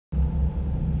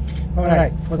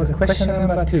Alright, for the question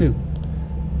number 2.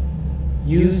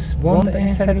 Use bond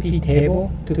enthalpy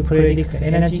table to predict the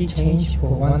energy change for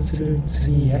 1 through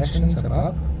 3 reactions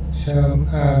above. So,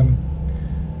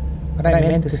 what I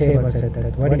meant to say was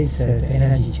that what is the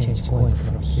energy change going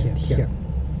from here to here?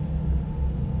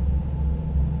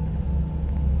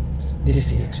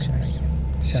 This reaction right here.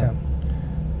 So,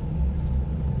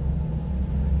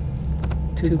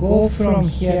 to go from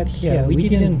here to here, we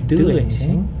didn't do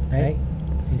anything, right?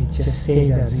 It just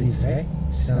stayed as is, right?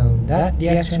 So that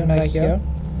reaction right here,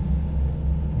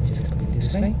 let me just put it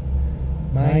this way,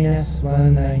 minus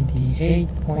 198.9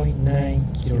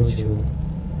 kilojoule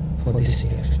for this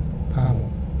reaction per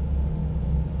mole.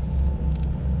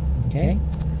 Okay?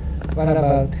 What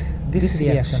about this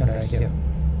reaction right here?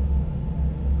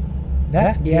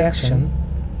 That reaction,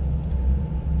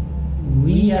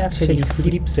 we actually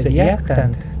flip the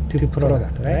reactant to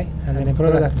product, right? And then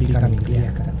product becoming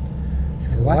reactant.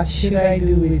 So what should I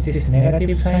do with this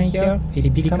negative sign here?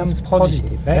 It becomes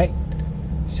positive, right?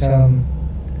 So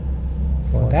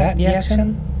for that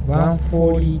reaction,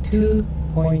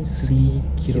 142.3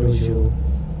 kilojoule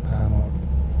per mole.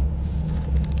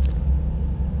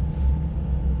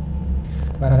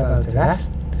 What about the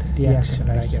last reaction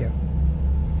right here?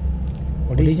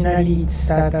 Originally it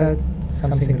started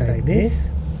something like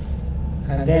this,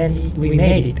 and then we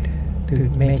made it to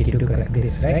make it look like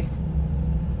this, right?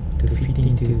 To fit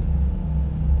into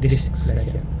this right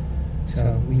here.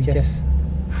 So we just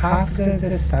half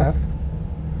the stuff.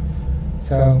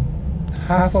 So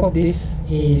half of this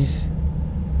is,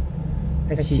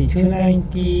 let's see,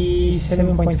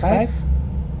 297.5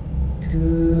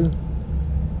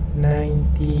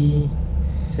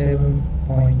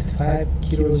 297.5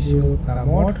 kilojoule per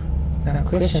mole. Now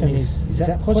question is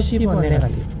that positive or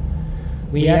negative?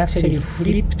 We actually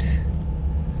flipped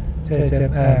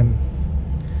the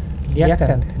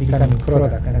reactant becoming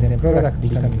product, and then product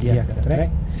becoming reactant, right?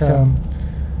 So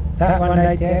that one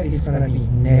right there is going to be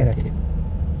negative.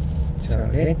 So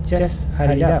let's just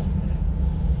add it up.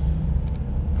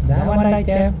 That one right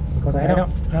there, because I don't,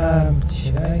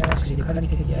 should I actually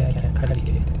calculate it? Yeah, I can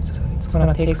calculate it. So it's going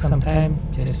to take some time,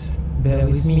 just bear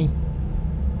with me.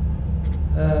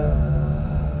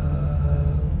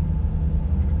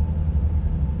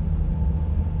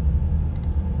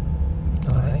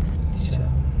 Alright, so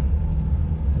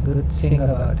the good thing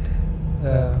about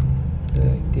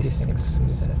doing these things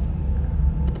with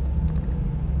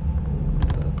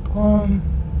that.com,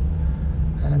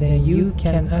 and then you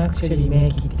can actually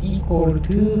make it equal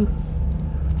to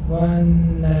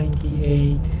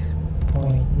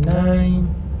 198.9.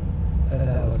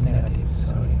 That was negative,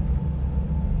 sorry.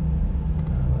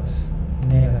 That was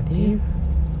negative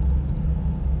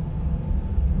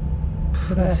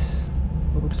plus,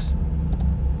 oops,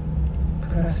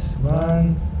 plus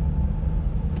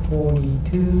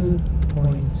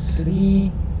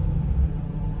 142.3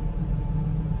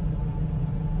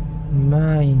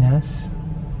 minus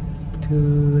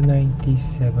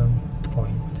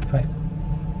 297.5.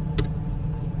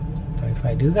 So if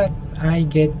I do that, I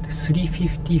get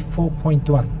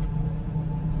 354.1.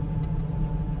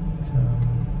 So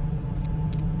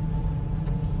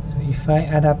if I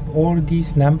add up all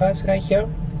these numbers right here,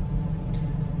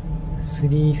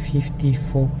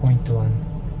 354.1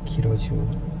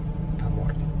 kilojoule per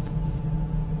mole.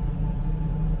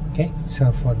 Okay,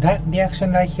 so for that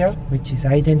reaction right here, which is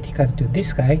identical to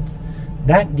this guy,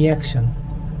 that reaction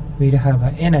will have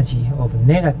an energy of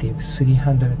negative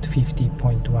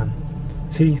 354.1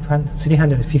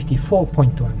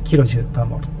 kilojoule per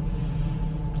mole.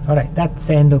 Alright, that's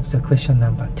the end of the question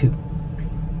number 2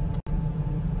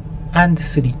 and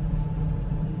 3.